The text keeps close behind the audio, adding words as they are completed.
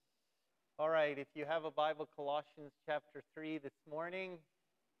All right, if you have a Bible, Colossians chapter 3 this morning.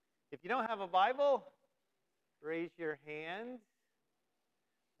 If you don't have a Bible, raise your hand.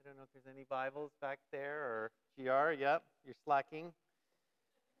 I don't know if there's any Bibles back there or GR. Yep, you're slacking.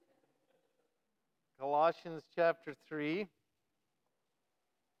 Colossians chapter 3.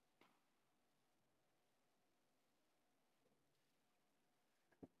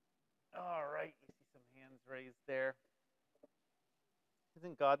 All right, you see some hands raised there.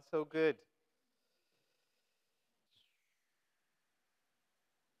 Isn't God so good?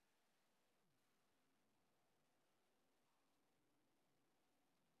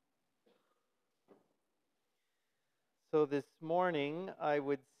 So this morning, I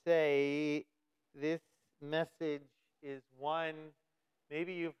would say this message is one,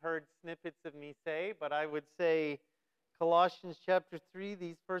 maybe you've heard snippets of me say, but I would say Colossians chapter 3,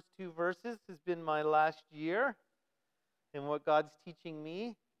 these first two verses, has been my last year in what God's teaching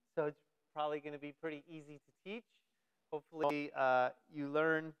me. So it's probably going to be pretty easy to teach. Hopefully you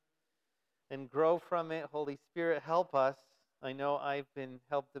learn and grow from it. Holy Spirit, help us. I know I've been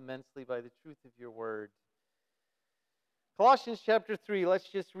helped immensely by the truth of your word. Colossians chapter 3, let's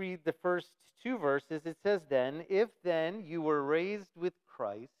just read the first two verses. It says then, if then you were raised with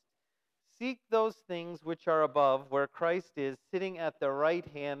Christ, seek those things which are above, where Christ is, sitting at the right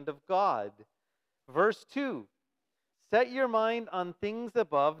hand of God. Verse 2, set your mind on things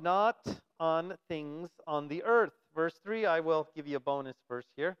above, not on things on the earth. Verse 3, I will give you a bonus verse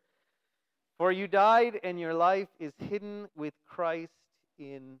here. For you died, and your life is hidden with Christ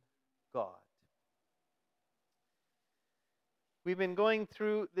in God. We've been going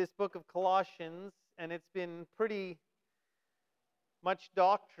through this book of Colossians, and it's been pretty much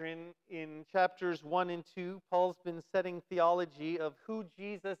doctrine in chapters 1 and 2. Paul's been setting theology of who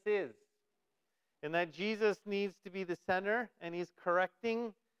Jesus is, and that Jesus needs to be the center, and he's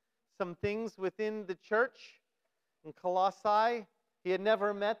correcting some things within the church in Colossae. He had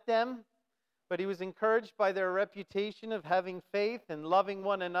never met them, but he was encouraged by their reputation of having faith and loving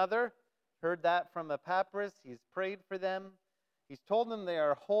one another. Heard that from Epaphras. He's prayed for them. He's told them they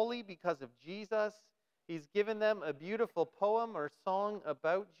are holy because of Jesus. He's given them a beautiful poem or song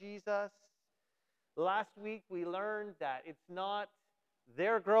about Jesus. Last week we learned that it's not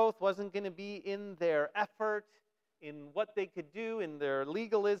their growth wasn't going to be in their effort, in what they could do, in their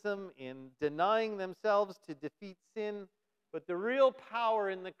legalism, in denying themselves to defeat sin. But the real power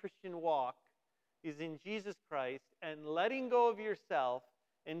in the Christian walk is in Jesus Christ and letting go of yourself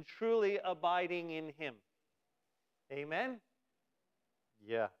and truly abiding in him. Amen?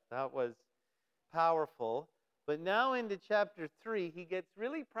 Yeah, that was powerful. But now into chapter 3, he gets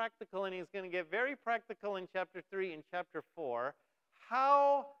really practical, and he's going to get very practical in chapter 3 and chapter 4.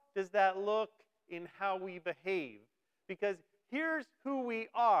 How does that look in how we behave? Because here's who we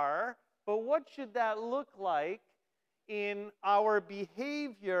are, but what should that look like in our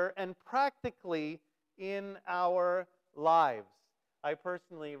behavior and practically in our lives? I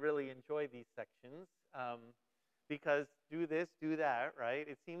personally really enjoy these sections. Because do this, do that, right?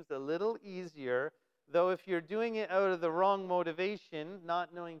 It seems a little easier, though if you're doing it out of the wrong motivation,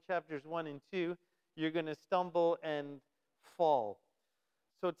 not knowing chapters 1 and 2, you're going to stumble and fall.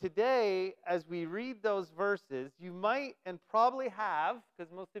 So today, as we read those verses, you might and probably have, because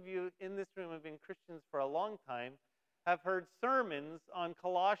most of you in this room have been Christians for a long time, have heard sermons on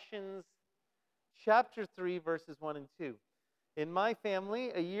Colossians chapter 3, verses 1 and 2. In my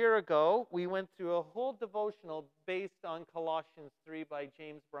family, a year ago, we went through a whole devotional based on Colossians 3 by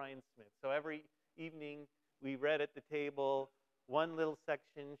James Bryan Smith. So every evening, we read at the table one little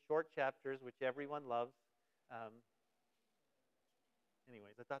section, short chapters, which everyone loves.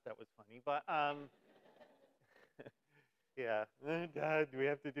 Anyways, I thought that was funny. But, yeah. Dad, do we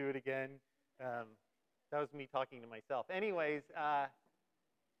have to do it again? That was me talking to myself. Anyways,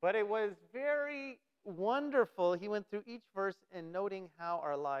 but it was very wonderful. He went through each verse and noting how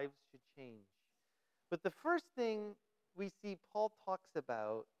our lives should change. But the first thing we see Paul talks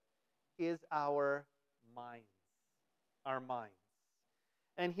about is our minds. Our minds.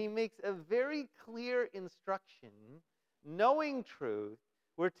 And he makes a very clear instruction, knowing truth,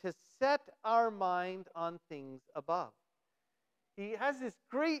 we're to set our mind on things above. He has this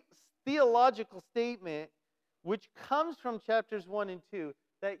great theological statement which comes from chapters 1 and 2,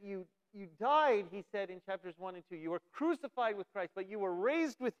 that you died, he said in chapters 1 and 2. You were crucified with Christ, but you were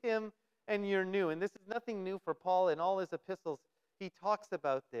raised with him, and you're new. And this is nothing new for Paul. In all his epistles, he talks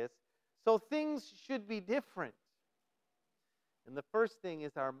about this. So things should be different. And the first thing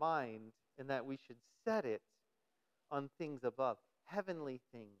is our mind, and that we should set it on things above, heavenly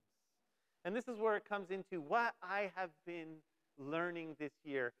things. And this is where it comes into what I have been learning this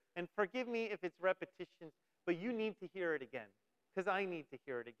year. And forgive me if it's repetition, but you need to hear it again, because I need to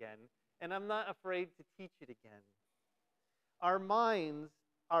hear it again. And I'm not afraid to teach it again. Our minds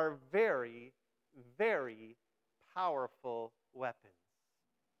are very, very powerful weapons.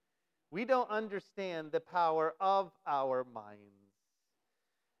 We don't understand the power of our minds.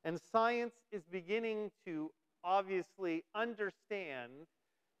 And science is beginning to obviously understand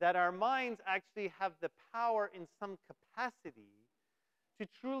that our minds actually have the power in some capacity to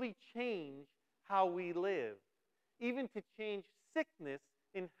truly change how we live, even to change sickness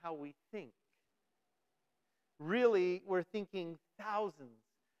in how we think. Really, we're thinking thousands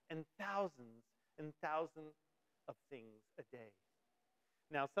and thousands and thousands of things a day.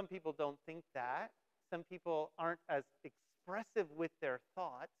 Now, some people don't think that. Some people aren't as expressive with their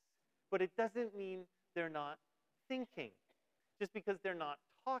thoughts, but it doesn't mean they're not thinking. Just because they're not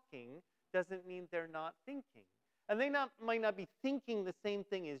talking doesn't mean they're not thinking. And they might not be thinking the same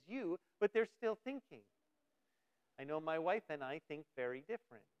thing as you, but they're still thinking. I know my wife and I think very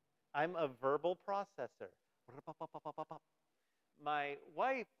different. I'm a verbal processor. My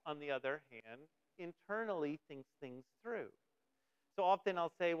wife, on the other hand, internally thinks things through. So often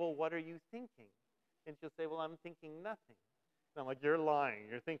I'll say, well, what are you thinking? And she'll say, well, I'm thinking nothing. And I'm like, you're lying.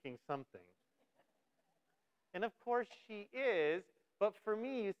 You're thinking something. And of course she is, but for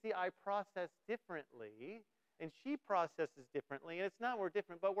me, you see, I process differently, and she processes differently, and it's not we're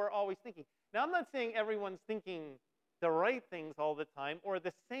different, but we're always thinking. Now, I'm not saying everyone's thinking the right things all the time or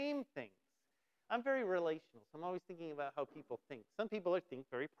the same things. I'm very relational, so I'm always thinking about how people think. Some people think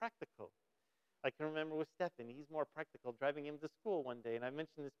very practical. I can remember with Stefan, he's more practical, driving him to school one day, and I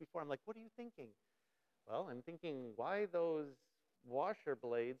mentioned this before. I'm like, what are you thinking? Well, I'm thinking why those washer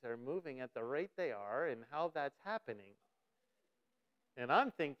blades are moving at the rate they are and how that's happening. And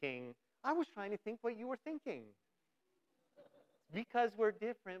I'm thinking, I was trying to think what you were thinking. Because we're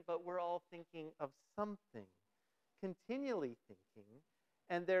different, but we're all thinking of something, continually thinking,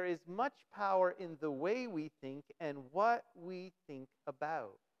 and there is much power in the way we think and what we think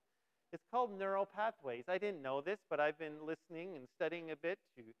about. It's called neural pathways. I didn't know this, but I've been listening and studying a bit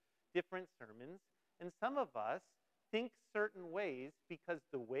to different sermons, and some of us think certain ways because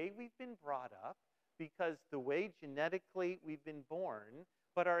the way we've been brought up, because the way genetically we've been born,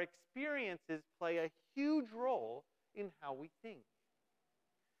 but our experiences play a huge role in how we think.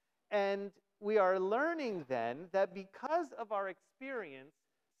 And we are learning then that because of our experience,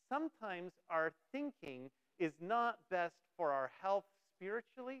 sometimes our thinking is not best for our health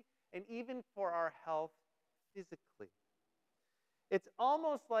spiritually and even for our health physically. It's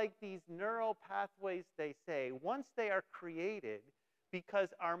almost like these neural pathways, they say, once they are created, because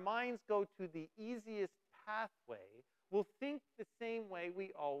our minds go to the easiest pathway, we'll think the same way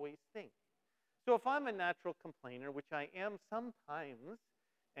we always think. So if I'm a natural complainer, which I am sometimes,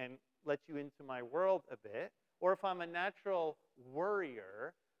 and let you into my world a bit, or if I'm a natural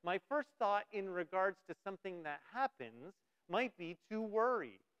worrier, my first thought in regards to something that happens might be to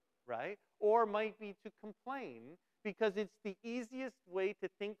worry, right? Or might be to complain, because it's the easiest way to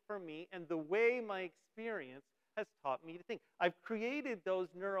think for me and the way my experience has taught me to think. I've created those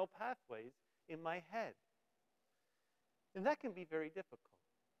neural pathways in my head. And that can be very difficult,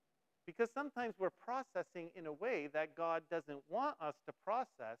 because sometimes we're processing in a way that God doesn't want us to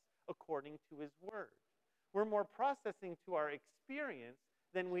process according to his word. We're more processing to our experience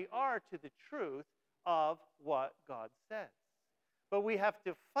than we are to the truth of what God says. But we have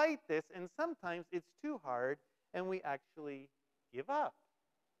to fight this, and sometimes it's too hard, and we actually give up.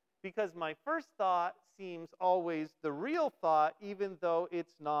 Because my first thought seems always the real thought, even though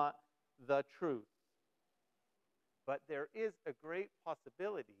it's not the truth. But there is a great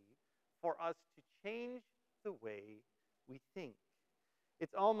possibility for us to change the way we think.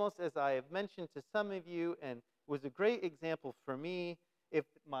 It's almost as I have mentioned to some of you, and was a great example for me, if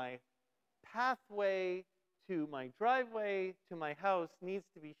my pathway to my driveway to my house needs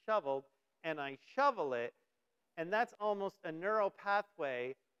to be shoveled, and I shovel it, and that's almost a neural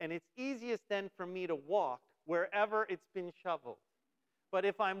pathway, and it's easiest then for me to walk wherever it's been shoveled. But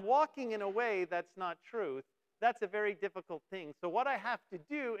if I'm walking in a way that's not truth, that's a very difficult thing. So what I have to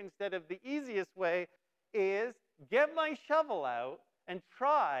do instead of the easiest way is get my shovel out and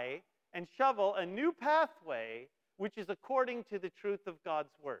try and shovel a new pathway which is according to the truth of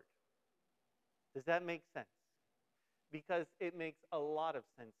God's word. Does that make sense? Because it makes a lot of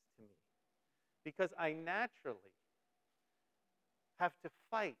sense to me. Because I naturally have to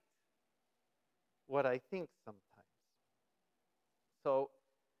fight what I think sometimes. So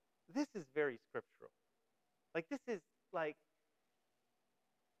this is very scriptural. Like, this is like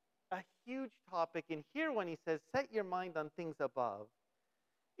a huge topic. And here when he says, set your mind on things above,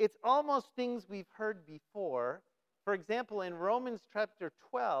 it's almost things we've heard before. For example, in Romans chapter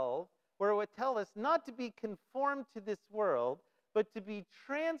 12, where it would tell us not to be conformed to this world, but to be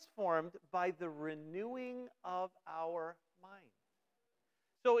transformed by the renewing of our mind.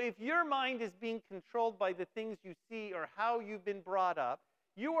 So if your mind is being controlled by the things you see or how you've been brought up,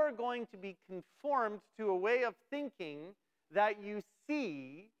 you are going to be conformed to a way of thinking that you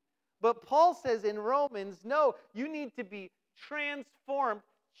see. But Paul says in Romans, no, you need to be transformed,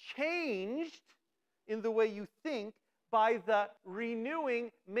 changed in the way you think by the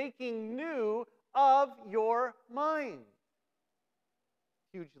renewing, making new of your mind.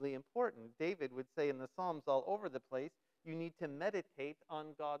 Hugely important. David would say in the Psalms all over the place, you need to meditate on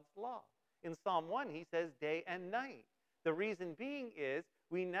God's law. In Psalm 1, he says day and night. The reason being is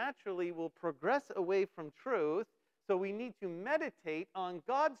we naturally will progress away from truth, so we need to meditate on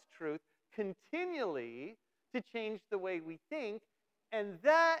God's truth continually to change the way we think, and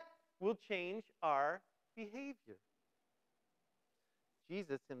that will change our behavior.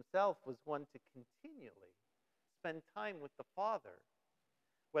 Jesus himself was one to continually spend time with the Father.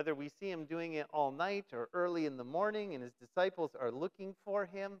 Whether we see him doing it all night or early in the morning and his disciples are looking for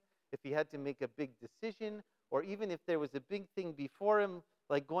him, if he had to make a big decision, or even if there was a big thing before him,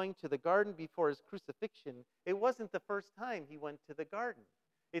 like going to the garden before his crucifixion, it wasn't the first time he went to the garden.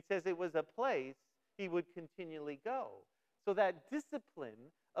 It says it was a place he would continually go. So that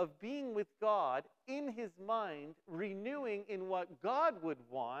discipline of being with God in his mind, renewing in what God would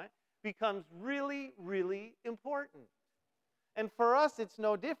want, becomes really, really important. And for us, it's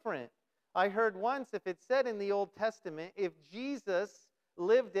no different. I heard once, if it said in the Old Testament, if Jesus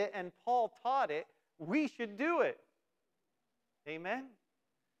lived it and Paul taught it, we should do it. Amen?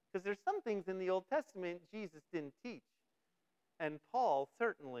 Because there's some things in the Old Testament Jesus didn't teach. And Paul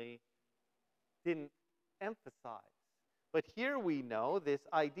certainly didn't emphasize. But here we know this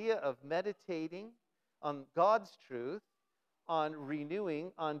idea of meditating on God's truth, on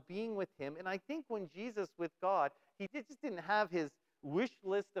renewing, on being with him. And I think when Jesus with God, he just didn't have his wish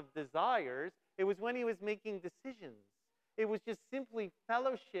list of desires. It was when he was making decisions. It was just simply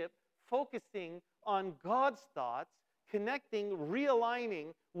fellowship, focusing on God's thoughts, connecting,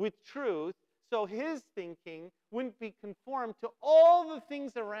 realigning with truth, so his thinking wouldn't be conformed to all the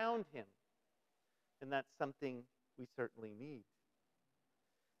things around him. And that's something we certainly need.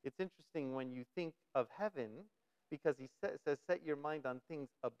 It's interesting when you think of heaven, because he says, set your mind on things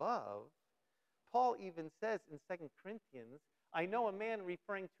above. Paul even says in 2 Corinthians, I know a man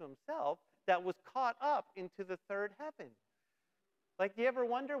referring to himself that was caught up into the third heaven. Like, do you ever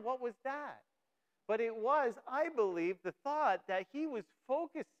wonder what was that? But it was, I believe, the thought that he was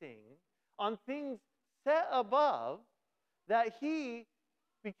focusing on things set above, that he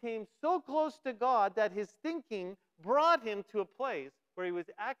became so close to God that his thinking brought him to a place where he was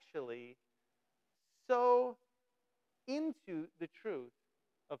actually so into the truth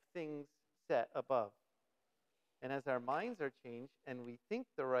of things set above. And as our minds are changed and we think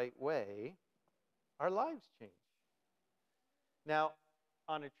the right way, our lives change. Now,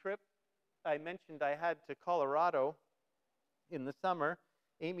 on a trip I mentioned I had to Colorado in the summer,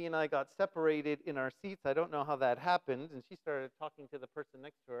 Amy and I got separated in our seats. I don't know how that happened, and she started talking to the person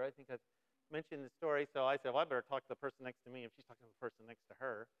next to her. I think I've mentioned the story, so I said, well, I better talk to the person next to me if she's talking to the person next to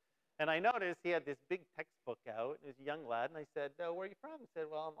her. And I noticed he had this big textbook out. He was a young lad, and I said, where are you from? He said,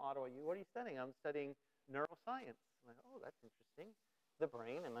 well, I'm Ottawa. What are you studying? I'm studying neuroscience. And I thought, oh, that's interesting. The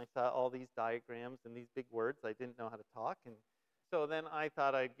brain. And I saw all these diagrams and these big words. I didn't know how to talk. And so then I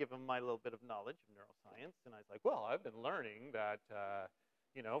thought I'd give him my little bit of knowledge of neuroscience. And I was like, well, I've been learning that,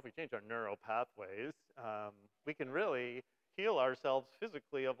 if we change our neural pathways, we can really heal ourselves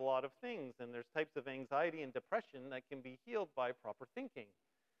physically of a lot of things. And there's types of anxiety and depression that can be healed by proper thinking.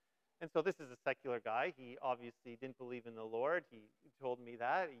 And so this is a secular guy. He obviously didn't believe in the Lord. He told me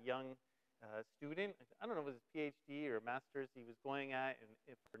that, a young student. I don't know if it was his PhD or master's he was going at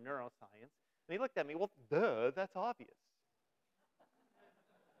for neuroscience. And he looked at me, well, duh, that's obvious.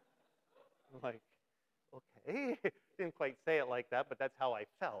 I'm like, okay. Didn't quite say it like that, but that's how I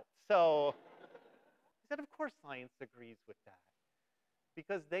felt. So he said, of course science agrees with that.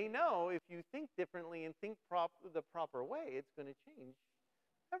 Because they know if you think differently and think the proper way, it's going to change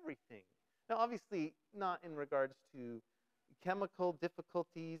everything. Now, obviously, not in regards to chemical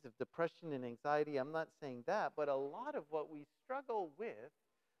difficulties of depression and anxiety. I'm not saying that, but a lot of what we struggle with,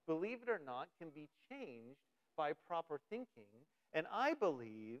 believe it or not, can be changed by proper thinking. And I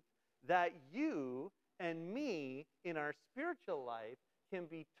believe that you and me in our spiritual life can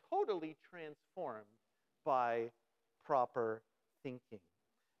be totally transformed by proper thinking.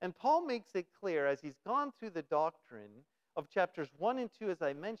 And Paul makes it clear as he's gone through the doctrine of chapters 1 and 2, as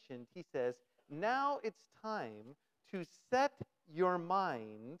I mentioned, he says, now it's time to set your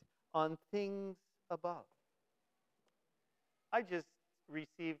mind on things above. I just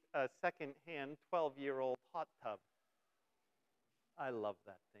received a second-hand 12-year-old hot tub. I love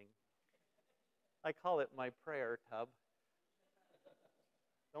that thing. I call it my prayer tub.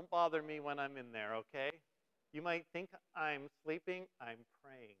 Don't bother me when I'm in there, okay? You might think I'm sleeping. I'm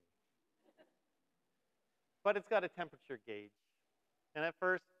praying. But it's got a temperature gauge. And at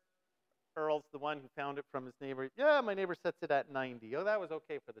first, Earl's the one who found it from his neighbor. Yeah, my neighbor sets it at 90. Oh, that was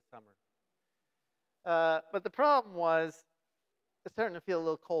okay for the summer. But the problem was, it's starting to feel a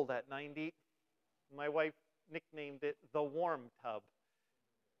little cold at 90. My wife nicknamed it the warm tub.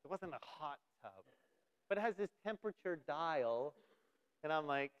 It wasn't a hot tub. But it has this temperature dial. And I'm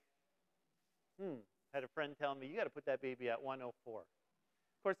like, had a friend tell me, you got to put that baby at 104. Of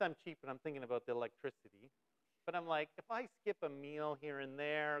course, I'm cheap and I'm thinking about the electricity. But I'm like, if I skip a meal here and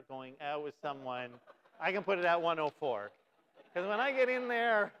there, going out with someone, I can put it at 104. Because when I get in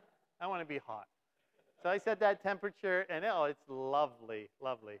there, I want to be hot. So I set that temperature, and it's lovely,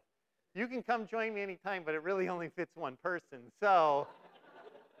 lovely. You can come join me anytime, but it really only fits one person. So,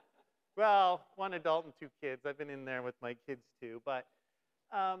 well, one adult and 2 kids. I've been in there with my kids too. But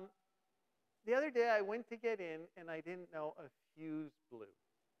the other day I went to get in, and I didn't know a fuse blew.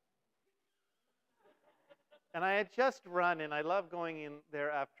 And I had just run, and I love going in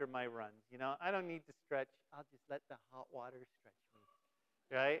there after my runs. You know, I don't need to stretch. I'll just let the hot water stretch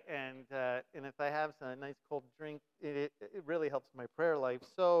me, right? And if I have a nice cold drink, it really helps my prayer life.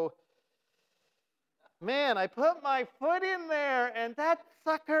 So, man, I put my foot in there, and that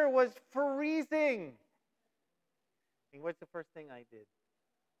sucker was freezing. And what's the first thing I did?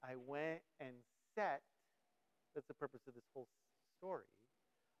 I went and set, that's the purpose of this whole story,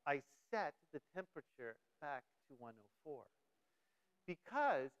 I set the temperature back to 104.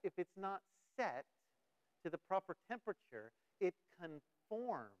 Because if it's not set to the proper temperature, it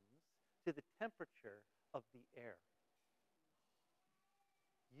conforms to the temperature of the air.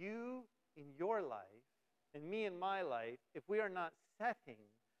 You in your life, and me in my life, if we are not setting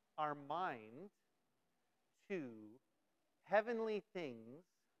our mind to heavenly things,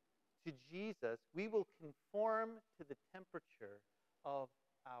 to Jesus, we will conform to the temperature of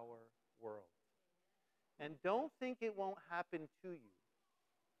our world. And don't think it won't happen to you.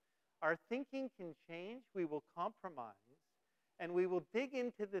 Our thinking can change. We will compromise. And we will dig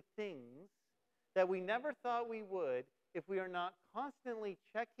into the things that we never thought we would if we are not constantly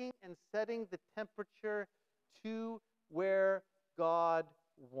checking and setting the temperature to where God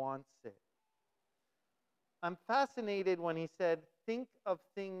wants it. I'm fascinated when he said, think of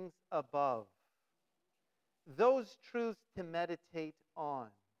things above. Those truths to meditate on.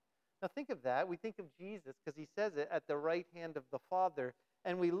 Now think of that. We think of Jesus because he says it at the right hand of the Father.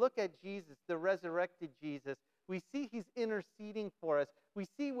 And we look at Jesus, the resurrected Jesus. We see he's interceding for us. We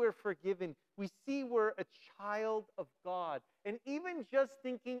see we're forgiven. We see we're a child of God. And even just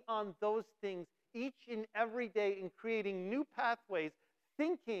thinking on those things each and every day and creating new pathways,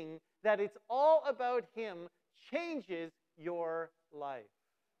 thinking that it's all about him changes your life.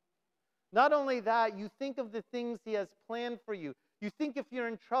 Not only that, you think of the things he has planned for you. You think if you're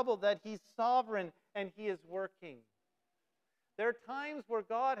in trouble that he's sovereign and he is working. There are times where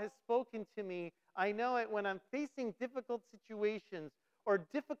God has spoken to me. I know it when I'm facing difficult situations or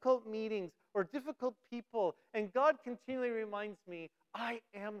difficult meetings or difficult people, and God continually reminds me, I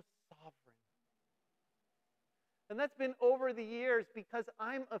am sovereign. And that's been over the years because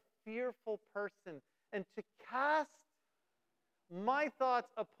I'm a fearful person. And to cast my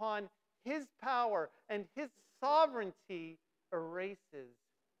thoughts upon his power and his sovereignty erases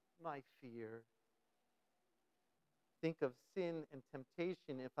my fear. Think of sin and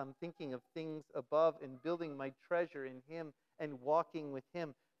temptation if I'm thinking of things above and building my treasure in him and walking with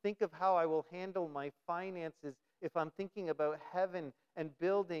him. Think of how I will handle my finances if I'm thinking about heaven and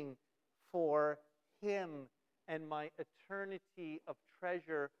building for him and my eternity of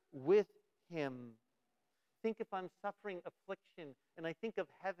treasure with him. Think if I'm suffering affliction and I think of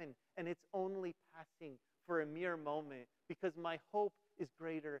heaven and it's only passing for a mere moment because my hope is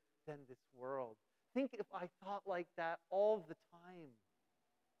greater than this world. Think if I thought like that all the time.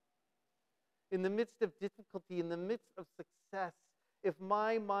 In the midst of difficulty, in the midst of success, if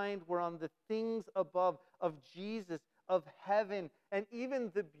my mind were on the things above, of Jesus, of heaven, and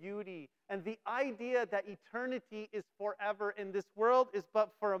even the beauty, and the idea that eternity is forever and this world is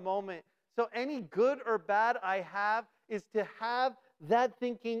but for a moment. So any good or bad I have is to have that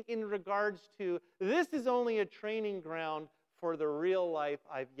thinking in regards to this is only a training ground for the real life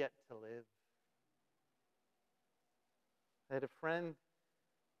I've yet to live. I had a friend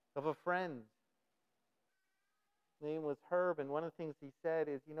of a friend. His name was Herb, and one of the things he said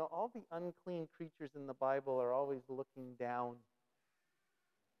is, all the unclean creatures in the Bible are always looking down.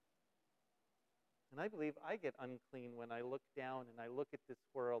 And I believe I get unclean when I look down and I look at this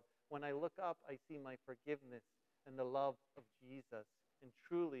world. When I look up, I see my forgiveness and the love of Jesus. And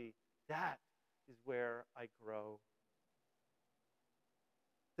truly, that is where I grow.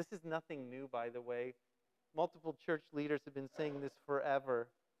 This is nothing new, by the way. Multiple church leaders have been saying this forever.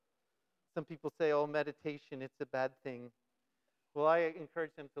 Some people say, meditation, it's a bad thing. Well, I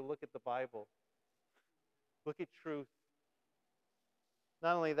encourage them to look at the Bible. Look at truth.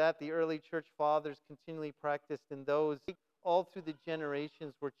 Not only that, the early church fathers continually practiced, and those all through the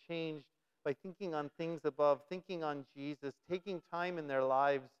generations were changed by thinking on things above, thinking on Jesus, taking time in their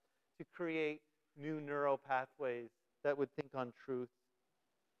lives to create new neural pathways that would think on truth.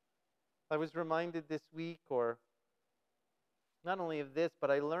 I was reminded this week, or not only of this, but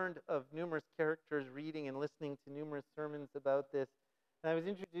I learned of numerous characters reading and listening to numerous sermons about this. And I was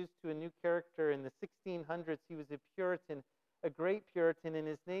introduced to a new character in the 1600s. He was a Puritan, a great Puritan, and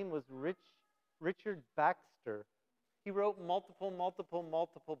his name was Richard Baxter. He wrote multiple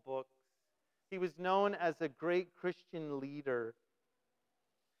books. He was known as a great Christian leader.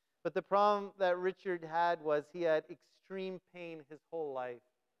 But the problem that Richard had was he had extreme pain his whole life.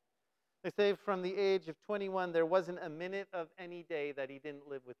 They say from the age of 21, there wasn't a minute of any day that he didn't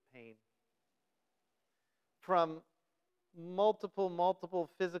live with pain. From multiple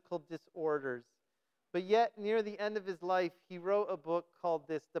physical disorders. But yet, near the end of his life, he wrote a book called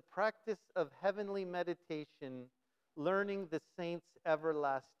The Practice of Heavenly Meditation, Learning the Saints'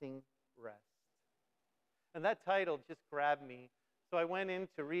 Everlasting Rest. And that title just grabbed me. So I went in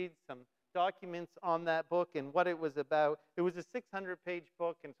to read some documents on that book and what it was about. It was a 600-page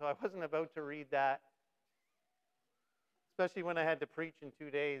book, and so I wasn't about to read that, especially when I had to preach in 2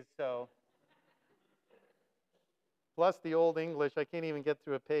 days. So, plus the old English, I can't even get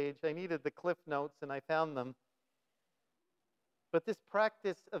through a page. I needed the Cliff Notes, and I found them. But this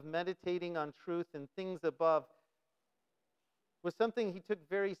practice of meditating on truth and things above was something he took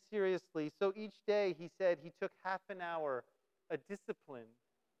very seriously. So each day, he said, he took half an hour, a discipline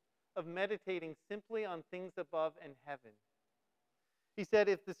of meditating simply on things above and heaven. He said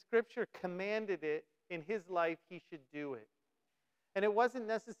if the Scripture commanded it in his life, he should do it. And it wasn't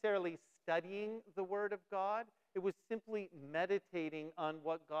necessarily studying the Word of God. It was simply meditating on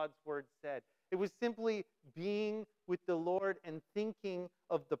what God's Word said. It was simply being with the Lord and thinking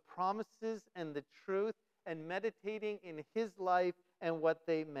of the promises and the truth and meditating in his life and what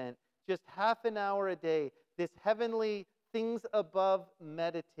they meant. Just half an hour a day, this heavenly things above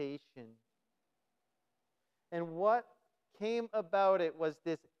meditation. And what came about it was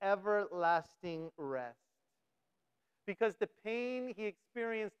this everlasting rest. Because the pain he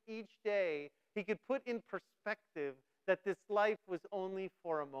experienced each day, he could put in perspective that this life was only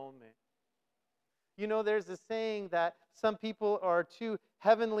for a moment. There's a saying that some people are too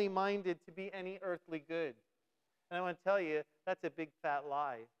heavenly minded to be any earthly good. And I want to tell you, that's a big fat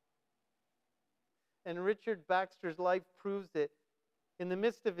lie. And Richard Baxter's life proves it. In the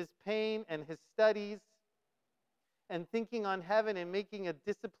midst of his pain and his studies and thinking on heaven and making a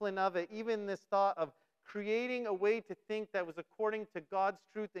discipline of it, even this thought of creating a way to think that was according to God's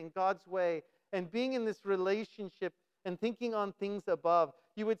truth and God's way, and being in this relationship and thinking on things above,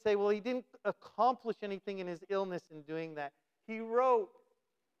 you would say, well, he didn't accomplish anything in his illness in doing that. He wrote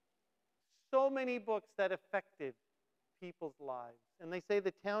so many books that affected people's lives. And they say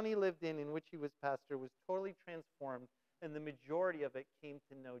the town he lived in which he was pastor, was totally transformed, and the majority of it came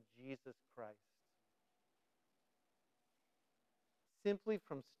to know Jesus Christ. Simply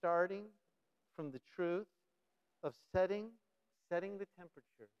from starting from the truth of setting the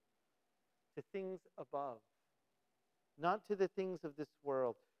temperature to things above, not to the things of this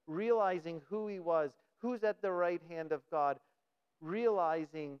world, realizing who he was, who's at the right hand of God,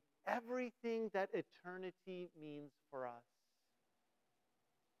 realizing everything that eternity means for us.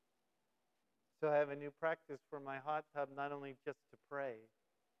 So I have a new practice for my hot tub, not only just to pray,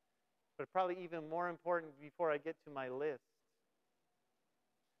 but probably even more important before I get to my list,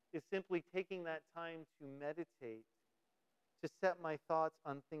 is simply taking that time to meditate, to set my thoughts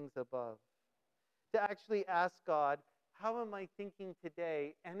on things above, to actually ask God, how am I thinking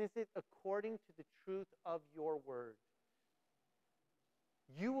today, and is it according to the truth of your word?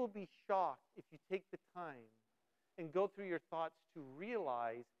 You will be shocked if you take the time and go through your thoughts to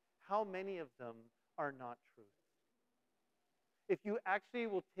realize how many of them are not truth. If you actually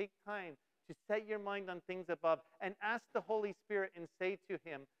will take time to set your mind on things above and ask the Holy Spirit and say to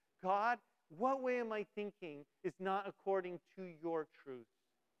him, God, what way am I thinking is not according to your truth?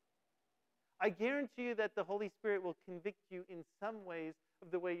 I guarantee you that the Holy Spirit will convict you in some ways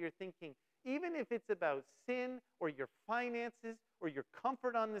of the way you're thinking. Even if it's about sin or your finances or your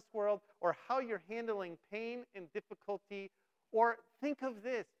comfort on this world or how you're handling pain and difficulty. Or think of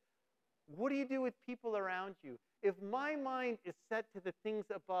this. What do you do with people around you? If my mind is set to the things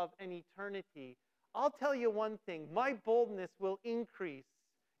above and eternity, I'll tell you one thing. My boldness will increase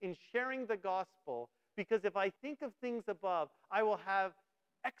in sharing the gospel, because if I think of things above, I will have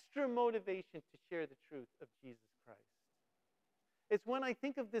extra motivation to share the truth of Jesus Christ. It's when I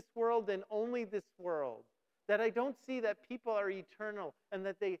think of this world and only this world that I don't see that people are eternal and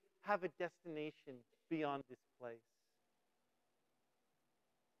that they have a destination beyond this place.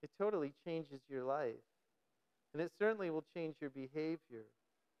 It totally changes your life. And it certainly will change your behavior.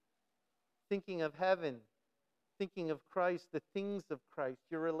 Thinking of heaven, thinking of Christ, the things of Christ,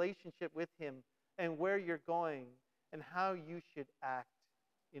 your relationship with him, and where you're going, and how you should act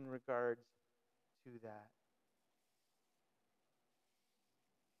in regards to that.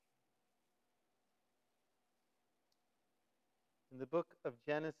 In the book of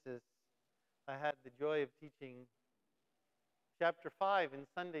Genesis, I had the joy of teaching chapter 5 in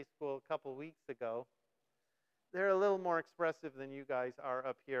Sunday school a couple weeks ago. They're a little more expressive than you guys are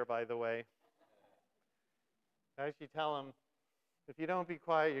up here, by the way. I actually tell them, if you don't be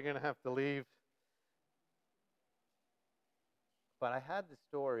quiet, you're going to have to leave. But I had the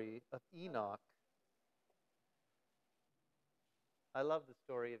story of Enoch. I love the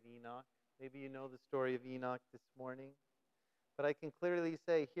story of Enoch. Maybe you know the story of Enoch this morning. But I can clearly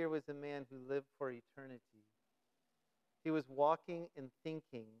say here was a man who lived for eternity. He was walking and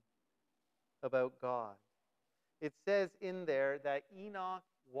thinking about God. It says in there that Enoch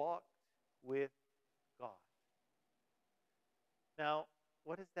walked with God. Now,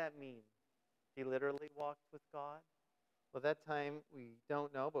 what does that mean? He literally walked with God? Well, that time we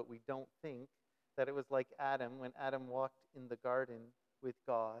don't know, but we don't think that it was like Adam when Adam walked in the garden with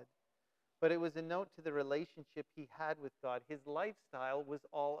God. But it was a note to the relationship he had with God. His lifestyle was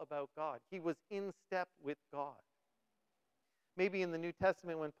all about God. He was in step with God. Maybe in the New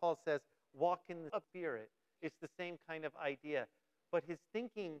Testament when Paul says, walk in the Spirit, it's the same kind of idea. But his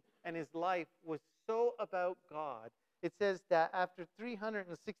thinking and his life was so about God. It says that after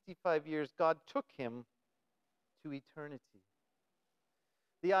 365 years, God took him to eternity.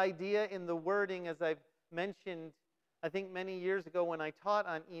 The idea in the wording, as I've mentioned, I think many years ago when I taught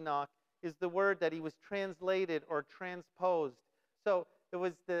on Enoch, is the word that he was translated or transposed. So it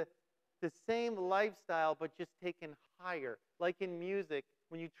was the same lifestyle, but just taken higher. Like in music,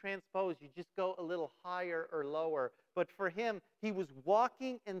 when you transpose, you just go a little higher or lower. But for him, he was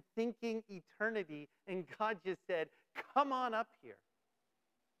walking and thinking eternity, and God just said, come on up here.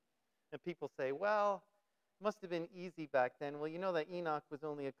 And people say, well, it must have been easy back then. Well, you know that Enoch was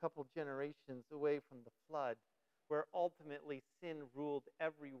only a couple generations away from the flood, where ultimately sin ruled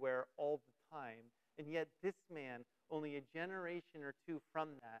everywhere all the time. And yet this man, only a generation or two from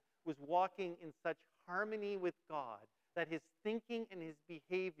that, was walking in such harmony with God that his thinking and his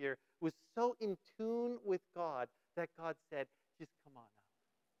behavior was so in tune with God that God said, just come on now.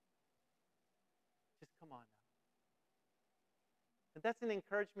 Just come on now. And that's an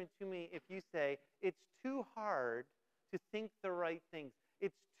encouragement to me if you say, it's too hard to think the right things.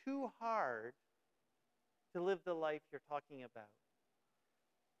 It's too hard to live the life you're talking about.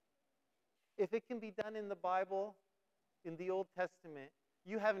 If it can be done in the Bible, in the Old Testament,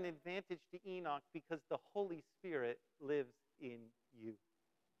 you have an advantage to Enoch because the Holy Spirit lives in you.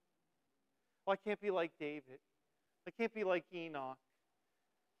 Well, I can't be like David. I can't be like Enoch.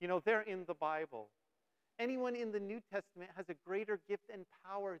 You know, they're in the Bible. Anyone in the New Testament has a greater gift and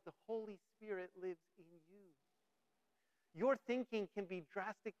power. The Holy Spirit lives in you. Your thinking can be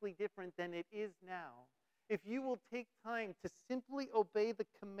drastically different than it is now if you will take time to simply obey the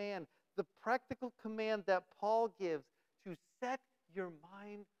command, the practical command that Paul gives to set your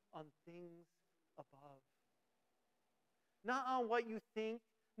mind on things above. Not on what you think,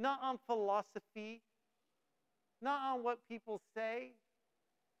 not on philosophy, not on what people say,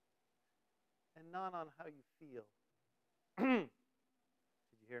 and not on how you feel. Did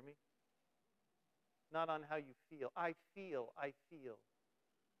you hear me? Not on how you feel. I feel.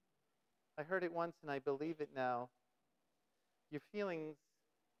 I heard it once and I believe it now. Your feelings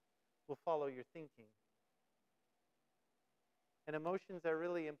will follow your thinking. And emotions are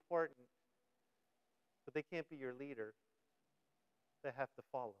really important, but they can't be your leader. They have to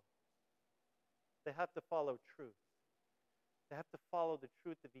follow. They have to follow truth. They have to follow the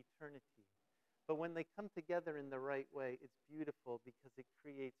truth of eternity. But when they come together in the right way, it's beautiful because it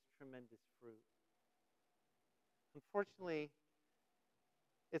creates tremendous fruit. Unfortunately,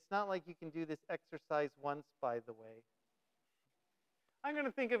 it's not like you can do this exercise once, by the way. I'm going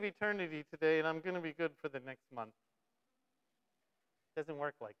to think of eternity today, and I'm going to be good for the next month. It doesn't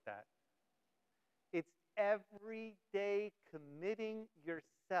work like that. It's every day committing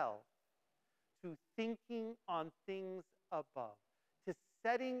yourself to thinking on things above, to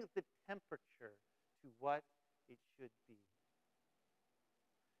setting the temperature to what it should be.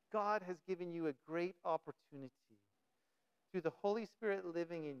 God has given you a great opportunity through the Holy Spirit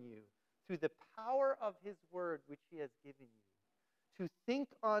living in you, through the power of His Word which He has given you, to think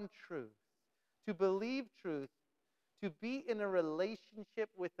on truth, to believe truth, to be in a relationship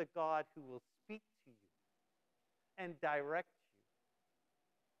with a God who will speak to you and direct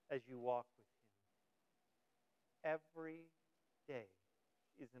you as you walk with Him. Every day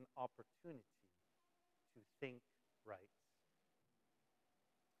is an opportunity to think right.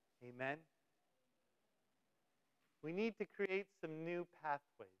 Amen? We need to create some new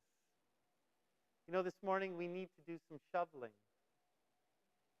pathways. You know, this morning we need to do some shoveling.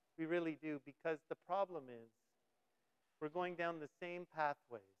 We really do, because the problem is we're going down the same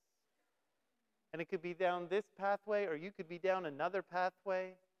pathways. And it could be down this pathway, or you could be down another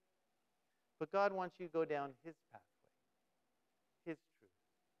pathway. But God wants you to go down His pathway, His truth.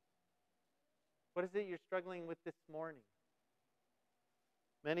 What is it you're struggling with this morning?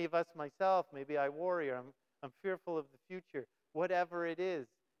 Many of us, myself, maybe I worry, or I'm fearful of the future. Whatever it is.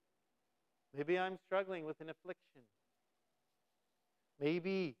 Maybe I'm struggling with an affliction.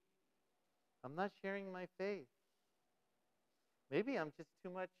 Maybe I'm not sharing my faith. Maybe I'm just too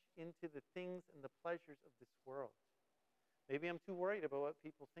much into the things and the pleasures of this world. Maybe I'm too worried about what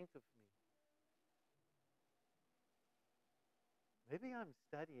people think of me. Maybe I'm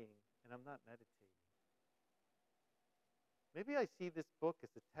studying and I'm not meditating. Maybe I see this book as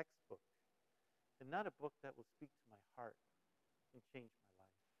a textbook and not a book that will speak to my heart and change my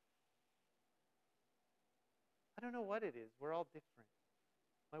life. I don't know what it is. We're all different.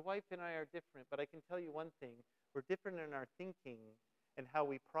 My wife and I are different, but I can tell you one thing. We're different in our thinking and how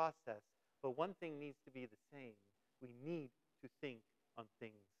we process, but one thing needs to be the same. We need to think on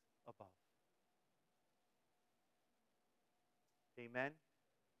things above. Amen?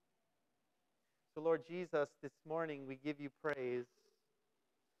 So, Lord Jesus, this morning we give you praise.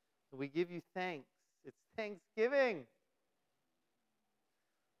 We give you thanks. It's Thanksgiving.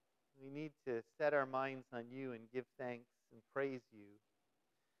 We need to set our minds on you and give thanks and praise you.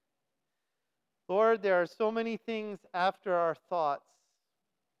 Lord, there are so many things after our thoughts.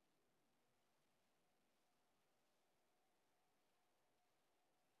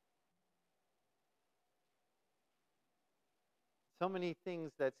 So many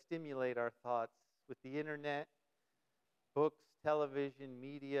things that stimulate our thoughts with the internet, books, television,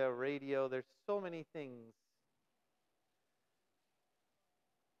 media, radio. There's so many things.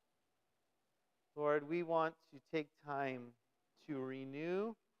 Lord, we want to take time to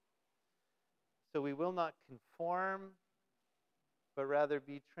renew so we will not conform, but rather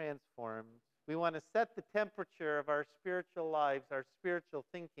be transformed. We want to set the temperature of our spiritual lives, our spiritual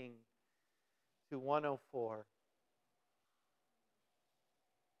thinking, to 104.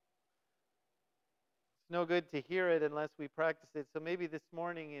 It's no good to hear it unless we practice it. So maybe this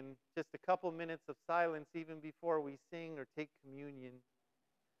morning, in just a couple minutes of silence, even before we sing or take communion,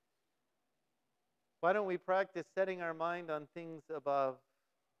 why don't we practice setting our mind on things above?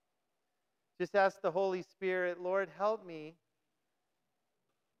 Just ask the Holy Spirit, Lord, help me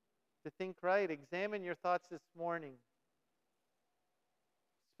to think right. Examine your thoughts this morning.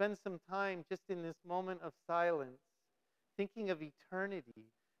 Spend some time just in this moment of silence, thinking of eternity,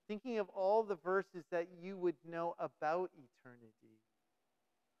 thinking of all the verses that you would know about eternity.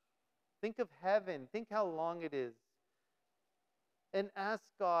 Think of heaven. Think how long it is. And ask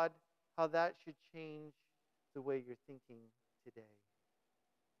God how that should change the way you're thinking today.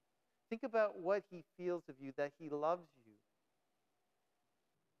 Think about what He feels of you, that He loves you.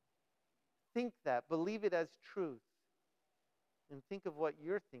 Think that. Believe it as truth. And think of what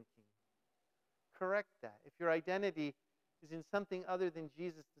you're thinking. Correct that. If your identity is in something other than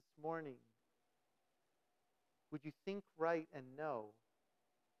Jesus this morning, would you think right and know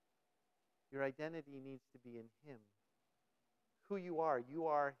your identity needs to be in Him? Who you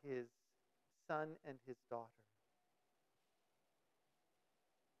are His son and His daughter.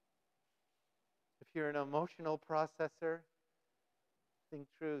 If you're an emotional processor, think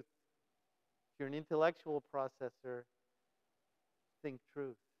truth. If you're an intellectual processor, think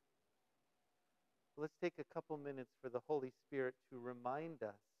truth. Let's take a couple minutes for the Holy Spirit to remind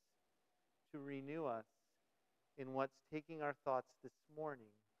us, to renew us in what's taking our thoughts this morning.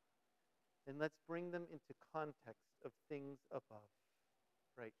 And let's bring them into context of things above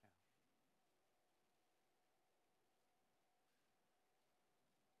right now.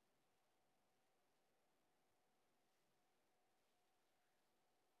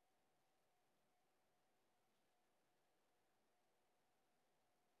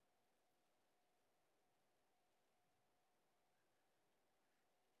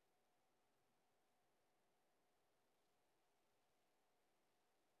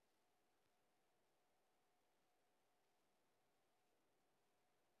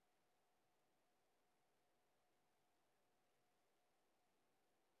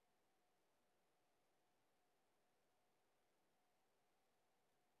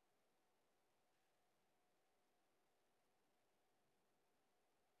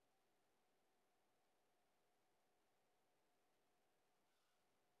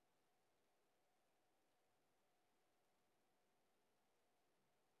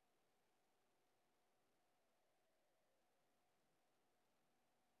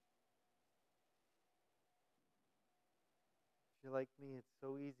 If you're like me, it's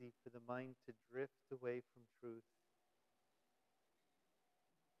so easy for the mind to drift away from truth.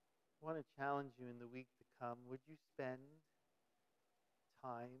 I want to challenge you in the week to come. Would you spend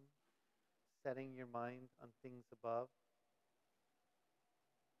time setting your mind on things above?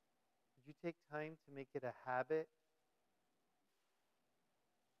 Would you take time to make it a habit,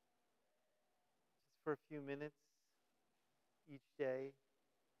 just for a few minutes each day?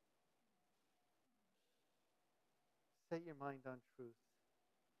 Set your mind on truth.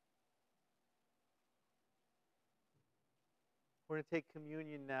 We're going to take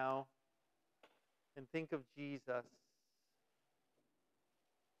communion now and think of Jesus.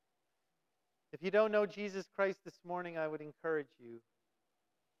 If you don't know Jesus Christ this morning, I would encourage you.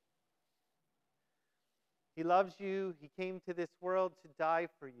 He loves you. He came to this world to die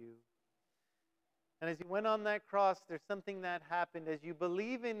for you. And as he went on that cross, there's something that happened. As you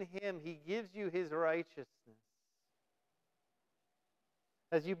believe in him, he gives you his righteousness.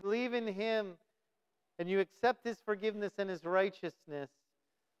 As you believe in him and you accept his forgiveness and his righteousness,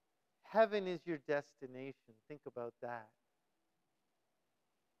 heaven is your destination. Think about that.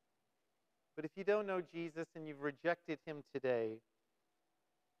 But if you don't know Jesus and you've rejected him today,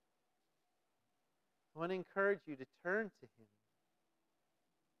 I want to encourage you to turn to him.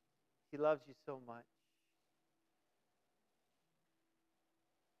 He loves you so much.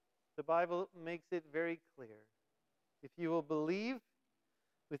 The Bible makes it very clear. If you will believe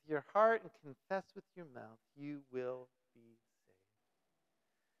with your heart and confess with your mouth, you will be saved.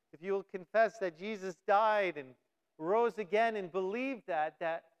 If you will confess that Jesus died and rose again and believe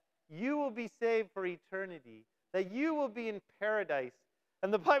that you will be saved for eternity, that you will be in paradise.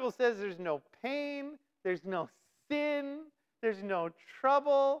 And the Bible says there's no pain, there's no sin, there's no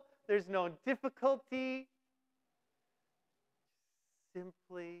trouble, there's no difficulty.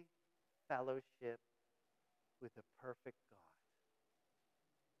 Simply fellowship with a perfect God.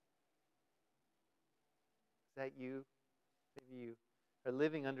 Is that you? Maybe you are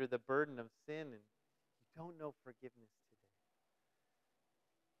living under the burden of sin and you don't know forgiveness today.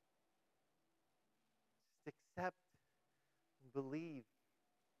 Just accept and believe.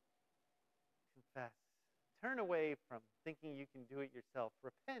 Confess. Turn away from thinking you can do it yourself.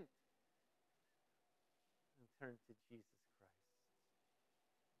 Repent and turn to Jesus Christ.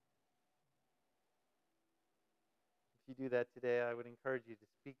 If you do that today, I would encourage you to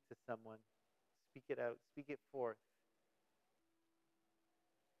speak to someone. Speak it out. Speak it forth.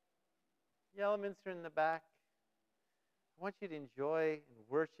 The elements are in the back. I want you to enjoy and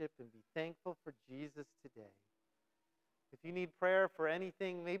worship and be thankful for Jesus today. If you need prayer for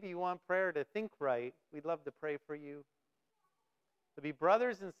anything, maybe you want prayer to think right, we'd love to pray for you. There'll be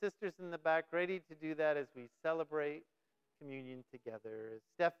brothers and sisters in the back ready to do that as we celebrate communion together. As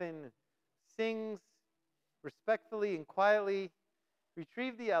Stephan sings respectfully and quietly,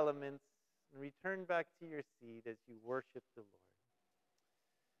 retrieve the elements and return back to your seat as you worship the Lord.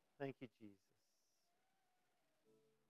 Thank you, Jesus.